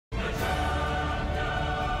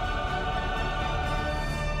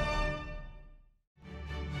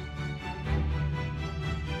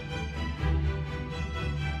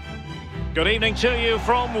Good evening to you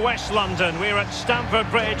from West London. We're at Stamford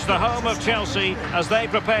Bridge, the home of Chelsea, as they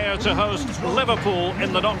prepare to host Liverpool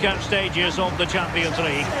in the knockout stages of the Champions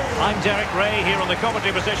League. I'm Derek Ray here on the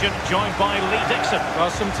commentary position, joined by Lee Dixon. Well,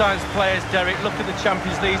 sometimes players, Derek, look at the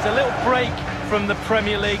Champions League. It's a little break from the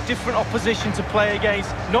Premier League, different opposition to play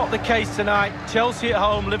against. Not the case tonight. Chelsea at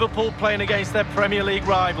home, Liverpool playing against their Premier League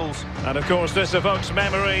rivals. And of course this evokes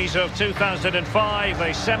memories of 2005,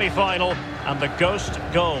 a semi-final and the ghost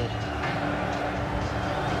goal.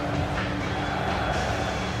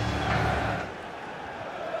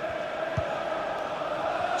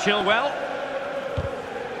 Chilwell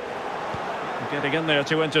getting in there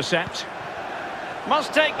to intercept.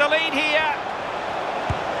 Must take the lead here.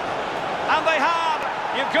 And they have.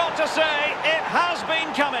 You've got to say, it has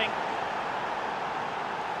been coming.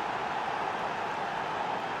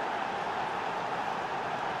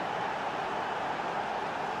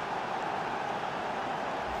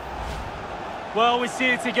 Well, we see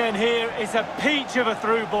it again here. It's a peach of a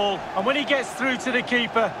through ball. And when he gets through to the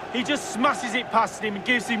keeper, he just smashes it past him and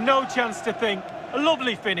gives him no chance to think. A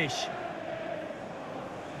lovely finish.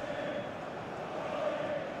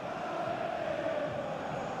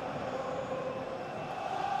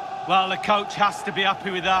 Well, the coach has to be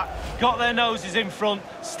happy with that. Got their noses in front.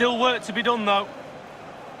 Still work to be done, though.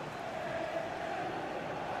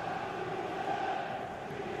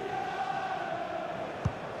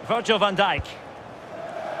 Virgil van Dijk.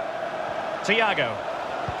 Thiago.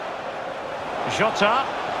 Jota.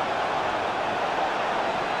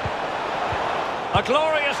 A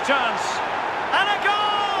glorious chance. And a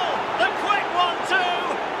goal! The quick one too!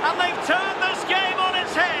 And they've turned this game on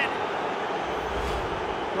its head.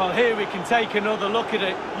 Well, here we can take another look at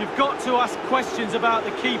it. You've got to ask questions about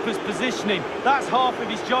the keeper's positioning. That's half of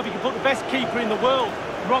his job. You can put the best keeper in the world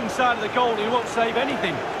wrong side of the goal, he won't save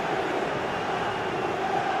anything.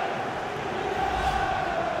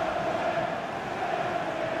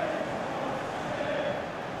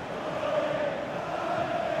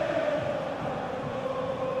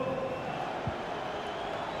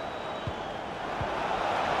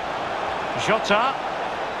 Jota.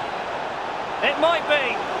 It might be.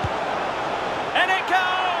 And it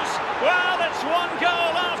goes! Well, it's one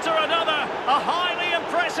goal after another. A highly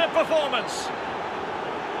impressive performance.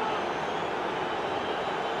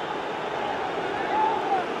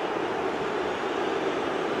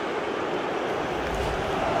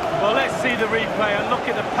 Well, let's see the replay and look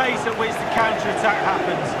at the pace at which the counter-attack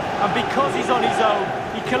happens. And because he's on his own,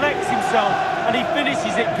 he collects himself and he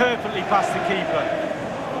finishes it perfectly past the keeper.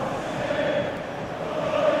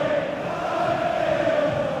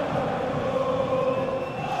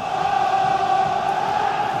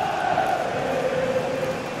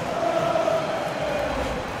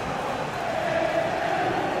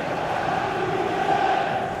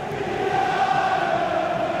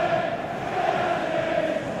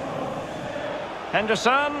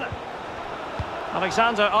 Henderson.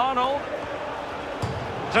 Alexander-Arnold.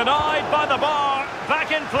 Denied by the bar.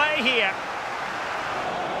 Back in play here.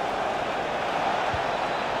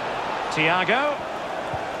 Thiago.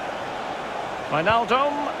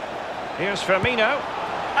 Wijnaldum. Here's Firmino.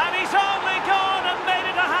 And he's only gone and made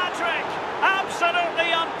it a hat-trick.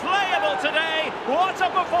 Absolutely unplayable today. What a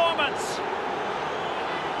performance.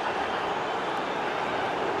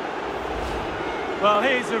 Well,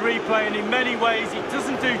 here's the replay, and in many ways it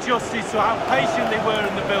doesn't do justice to how patient they were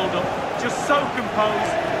in the build-up. Just so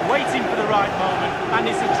composed, waiting for the right moment, and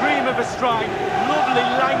it's a dream of a strike. Lovely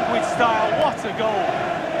languid style, what a goal.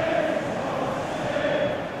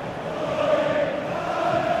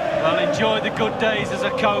 Well, enjoy the good days as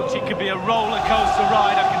a coach. It could be a roller coaster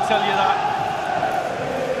ride, I can tell you that.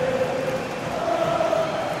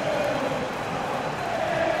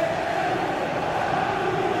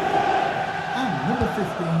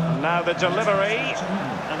 Now the delivery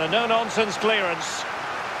and a no-nonsense clearance.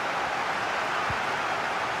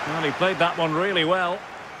 Well, he played that one really well.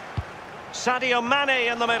 Sadio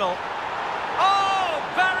Mane in the middle. Oh,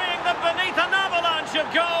 burying them beneath an avalanche of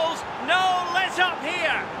goals. No let up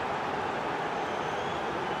here.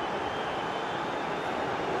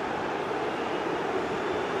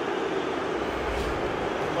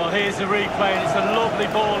 Well, here's the replay, and it's a lovely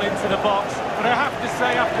ball into the box. But I have to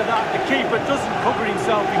say, after that, the keeper doesn't cover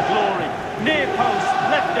himself in glory. Near post,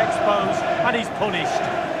 left exposed, and he's punished.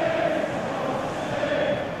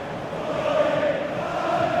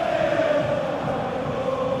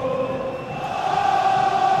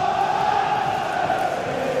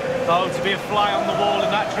 Oh, to be a fly on the wall in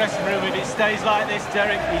that dressing room if it stays like this,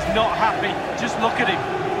 Derek. He's not happy. Just look at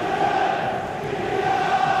him.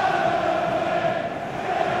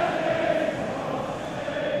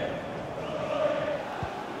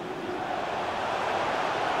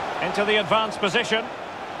 Into the advanced position.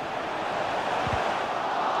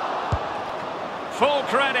 Full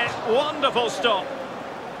credit, wonderful stop.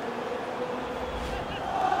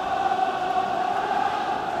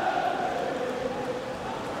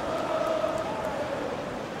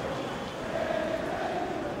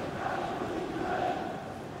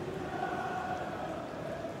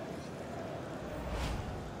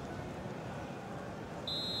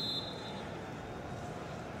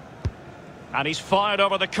 And he's fired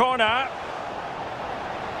over the corner.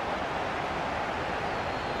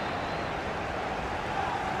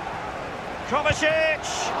 Kovacic,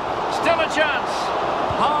 still a chance.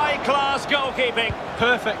 High-class goalkeeping.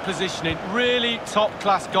 Perfect positioning, really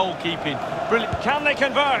top-class goalkeeping. Brilliant. Can they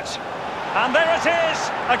convert? And there it is,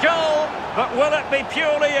 a goal. But will it be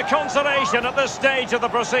purely a consolation at this stage of the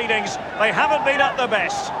proceedings? They haven't been at their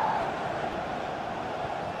best.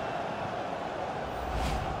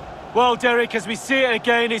 Well, Derek, as we see it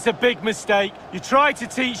again, it's a big mistake. You try to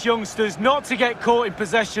teach youngsters not to get caught in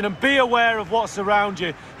possession and be aware of what's around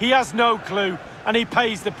you. He has no clue, and he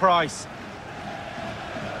pays the price.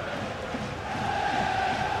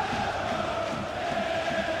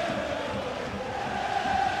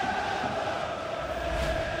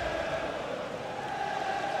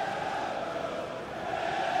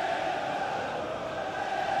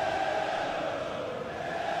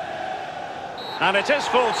 And it is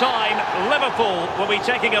full-time. Liverpool will be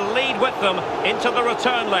taking a lead with them into the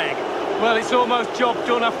return leg. Well, it's almost job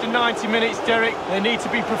done after 90 minutes, Derek. They need to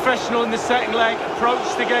be professional in the second leg,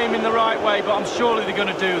 approach the game in the right way, but I'm surely they're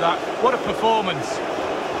going to do that. What a performance.